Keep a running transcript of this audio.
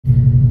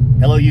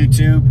Hello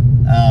YouTube.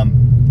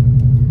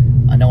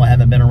 I know I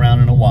haven't been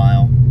around in a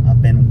while.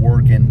 I've been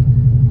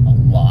working a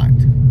lot.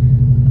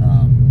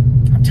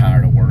 I'm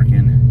tired of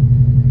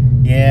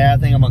working. Yeah, I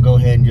think I'm gonna go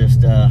ahead and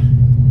just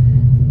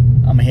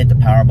I'm gonna hit the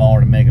Powerball or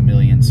the Mega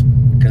Millions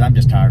because I'm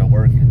just tired of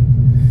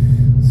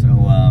working. So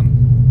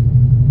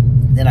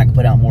then I can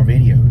put out more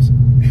videos.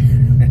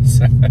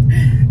 So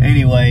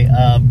anyway,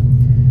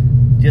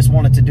 just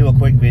wanted to do a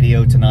quick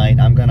video tonight.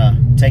 I'm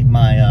gonna take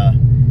my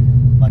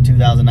my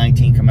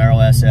 2019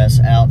 Camaro SS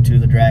out to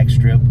the drag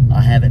strip. I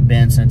haven't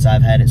been since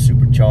I've had it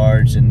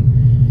supercharged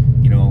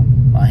and, you know,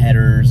 my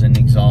headers and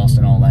exhaust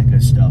and all that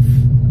good stuff.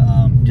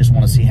 Just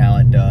want to see how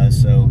it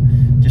does. So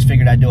just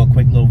figured I'd do a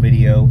quick little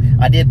video.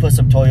 I did put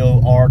some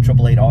Toyo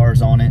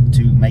R888Rs on it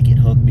to make it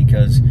hook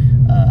because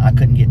I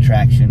couldn't get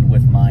traction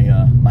with my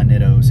my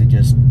Nittos.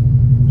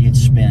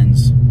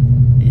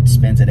 It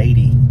spins at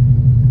 80.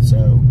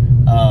 So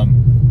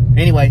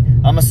anyway,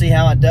 I'm gonna see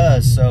how it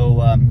does.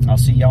 So I'll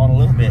see y'all in a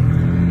little bit.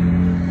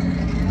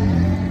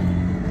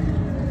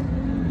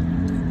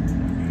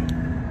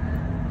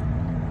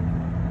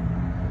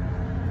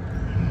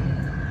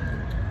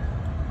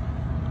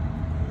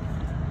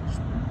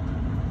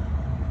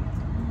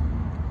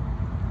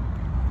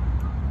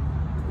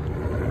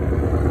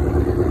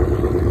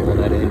 Well,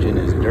 that engine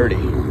is dirty.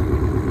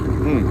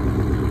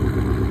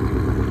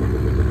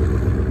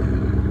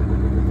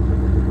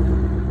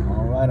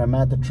 All right, I'm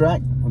at the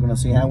track. We're gonna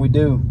see how we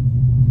do.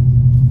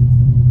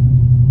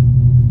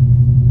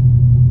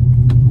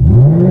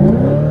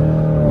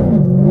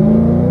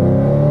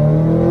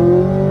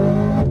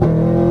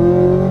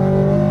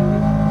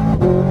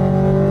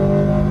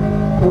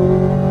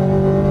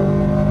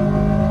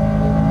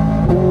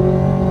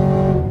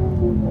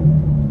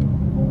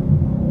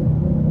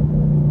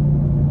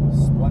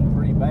 Spun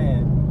pretty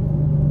bad.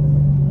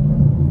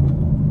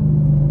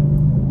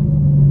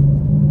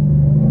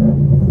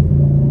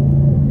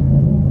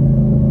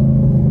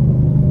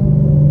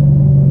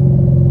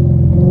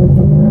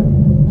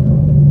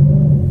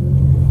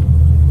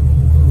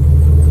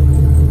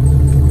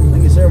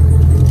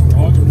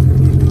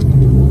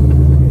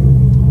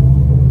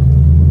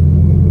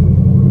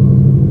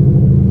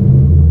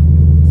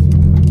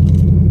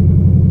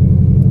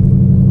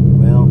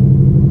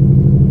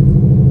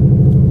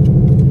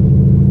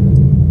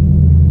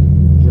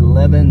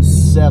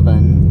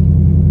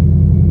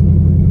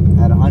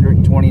 At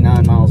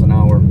 129 miles an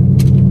hour.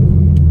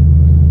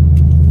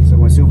 So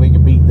we'll see if we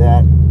can beat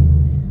that.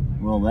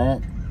 Well,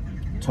 that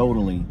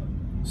totally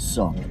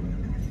sucked.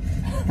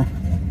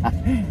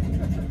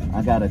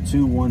 I got a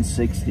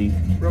 2/160.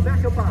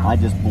 I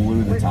just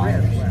blew the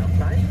tires.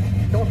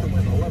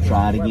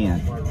 Try it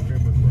again.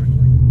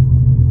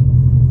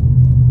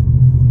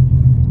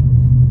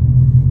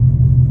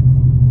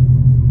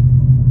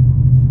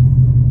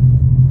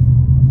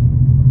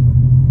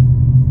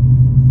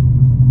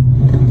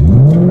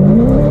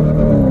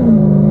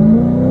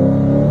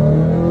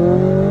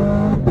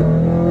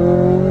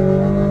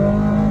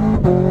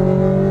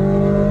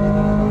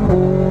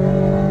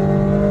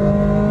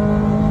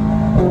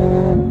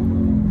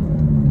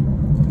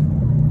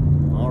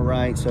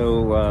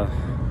 So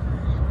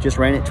just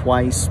ran it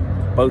twice.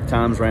 Both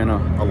times ran a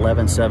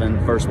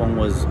 11.7. First one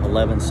was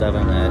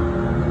 11.7 at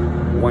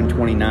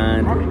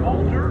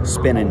 129,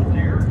 spinning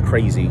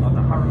crazy.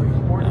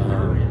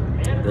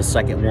 The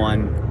second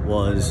one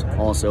was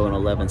also an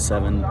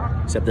 11.7,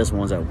 except this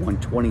one was at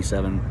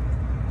 127,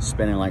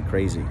 spinning like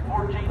crazy.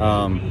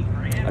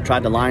 I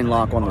tried the line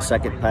lock on the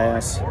second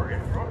pass,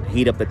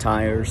 heat up the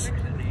tires,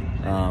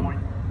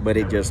 but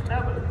it just,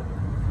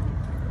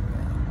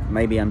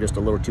 maybe I'm just a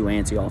little too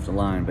antsy off the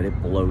line, but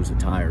it blows the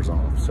tires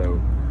off.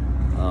 So,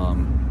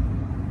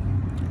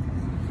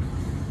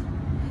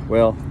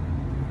 well,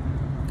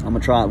 I'm gonna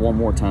try it one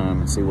more time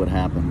and see what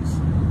happens.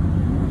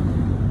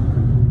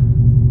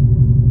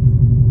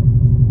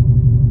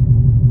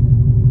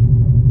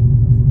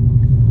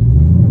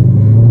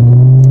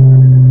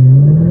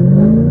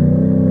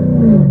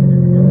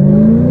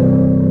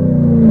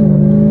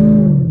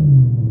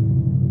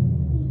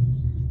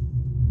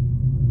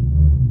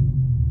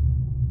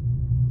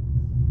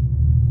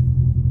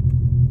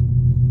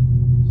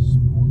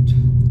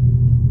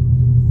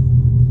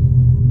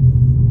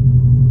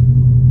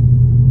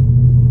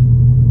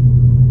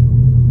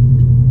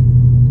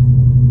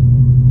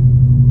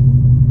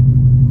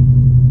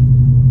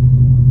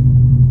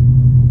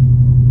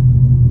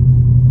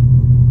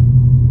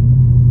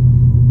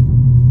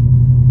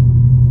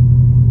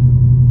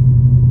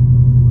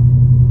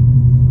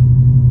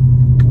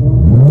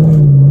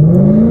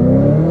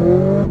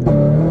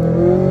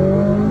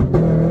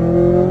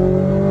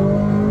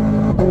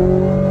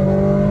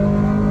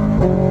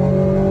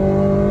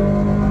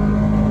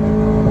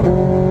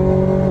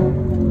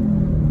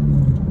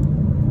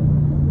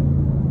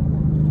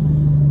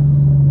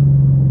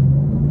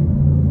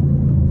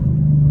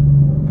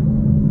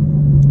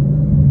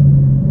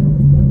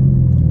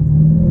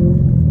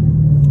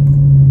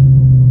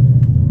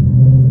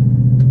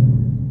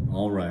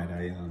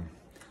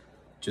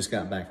 Just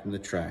got back from the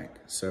track.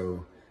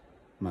 So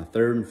my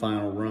third and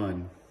final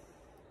run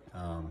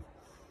I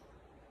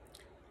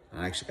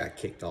actually got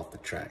kicked off the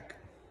track.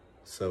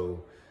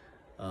 So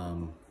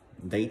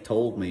they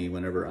told me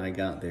whenever I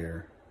got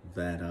there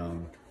that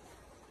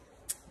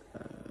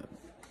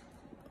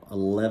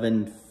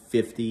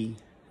 1150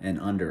 and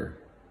under,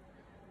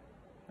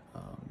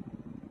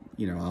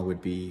 you know, I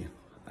would be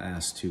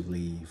asked to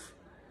leave.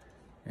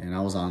 And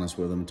I was honest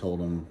with them, told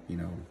them, you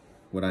know,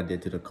 what I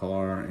did to the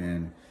car,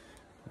 and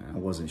I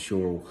wasn't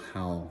sure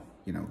how,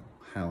 you know,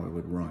 how it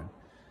would run.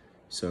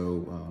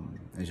 So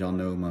as y'all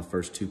know, my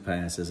first 2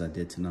 passes I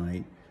did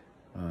tonight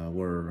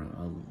were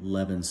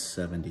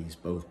 1170s.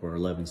 Both were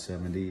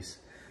 1170s.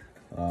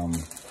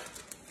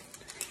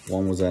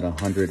 One was at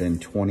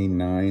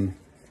 129.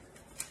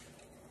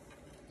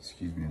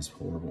 Excuse me, that's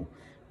horrible.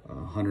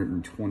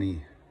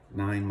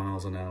 129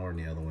 miles an hour, and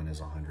the other one is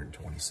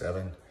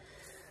 127.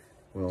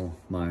 Well,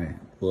 my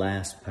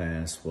last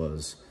pass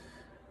was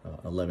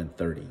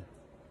 1130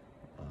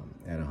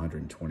 at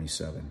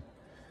 127.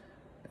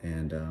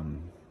 And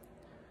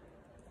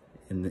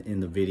in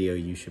the video,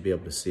 you should be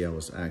able to see I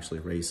was actually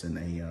racing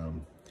a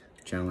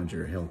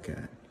Challenger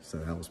Hellcat, so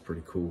that was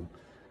pretty cool.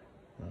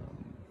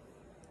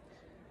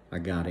 I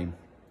got him.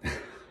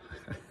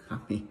 I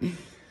mean,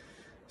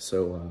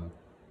 so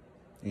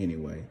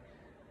anyway,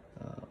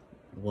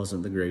 it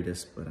wasn't the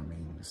greatest, but I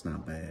mean, it's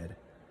not bad.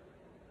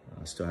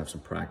 I still have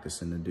some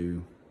practicing to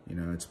do. You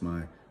know, it's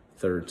my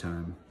 3rd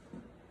time,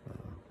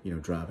 you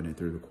know, driving it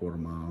through the quarter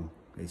mile.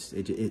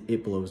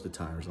 It blows the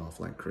tires off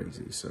like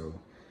crazy. So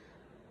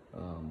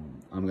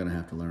I'm gonna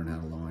have to learn how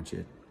to launch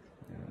it.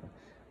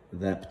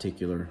 That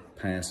particular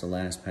pass, the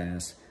last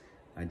pass,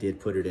 I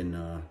did put it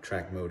in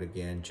track mode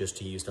again just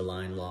to use the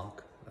line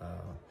lock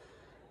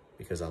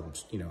because I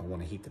was, you know, I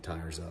want to heat the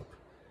tires up.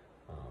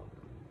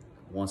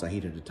 Once I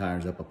heated the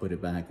tires up, I put it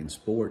back in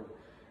sport,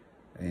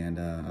 and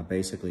I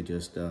basically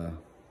just, you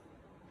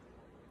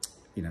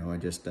know, I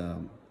just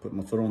put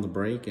my foot on the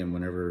brake, and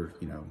whenever,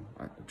 you know,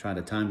 I tried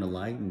to time the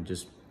light and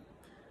just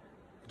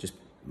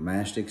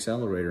mashed the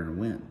accelerator and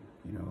went.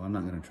 You know, I'm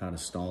not going to try to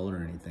stall it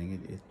or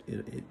anything.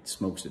 It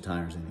smokes the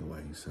tires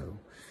anyway. So,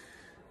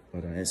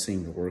 but it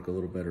seemed to work a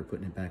little better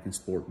putting it back in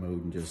sport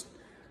mode and just,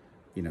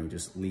 you know,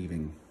 just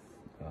leaving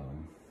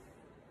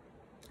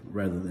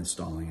rather than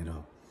stalling it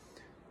up.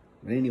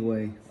 But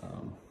anyway,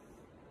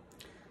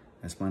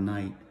 that's my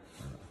night.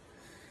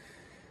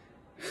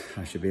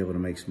 I should be able to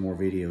make some more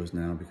videos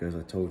now because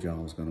I told y'all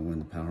I was going to win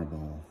the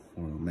Powerball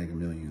or the Mega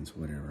Millions,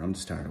 whatever. I'm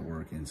just tired of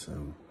working, so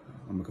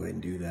I'm gonna go ahead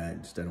and do that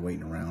instead of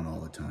waiting around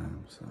all the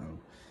time. So,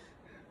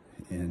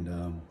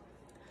 and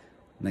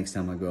next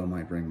time I go, I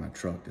might bring my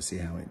truck to see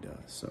how it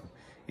does. So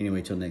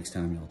anyway, till next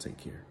time, y'all take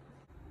care.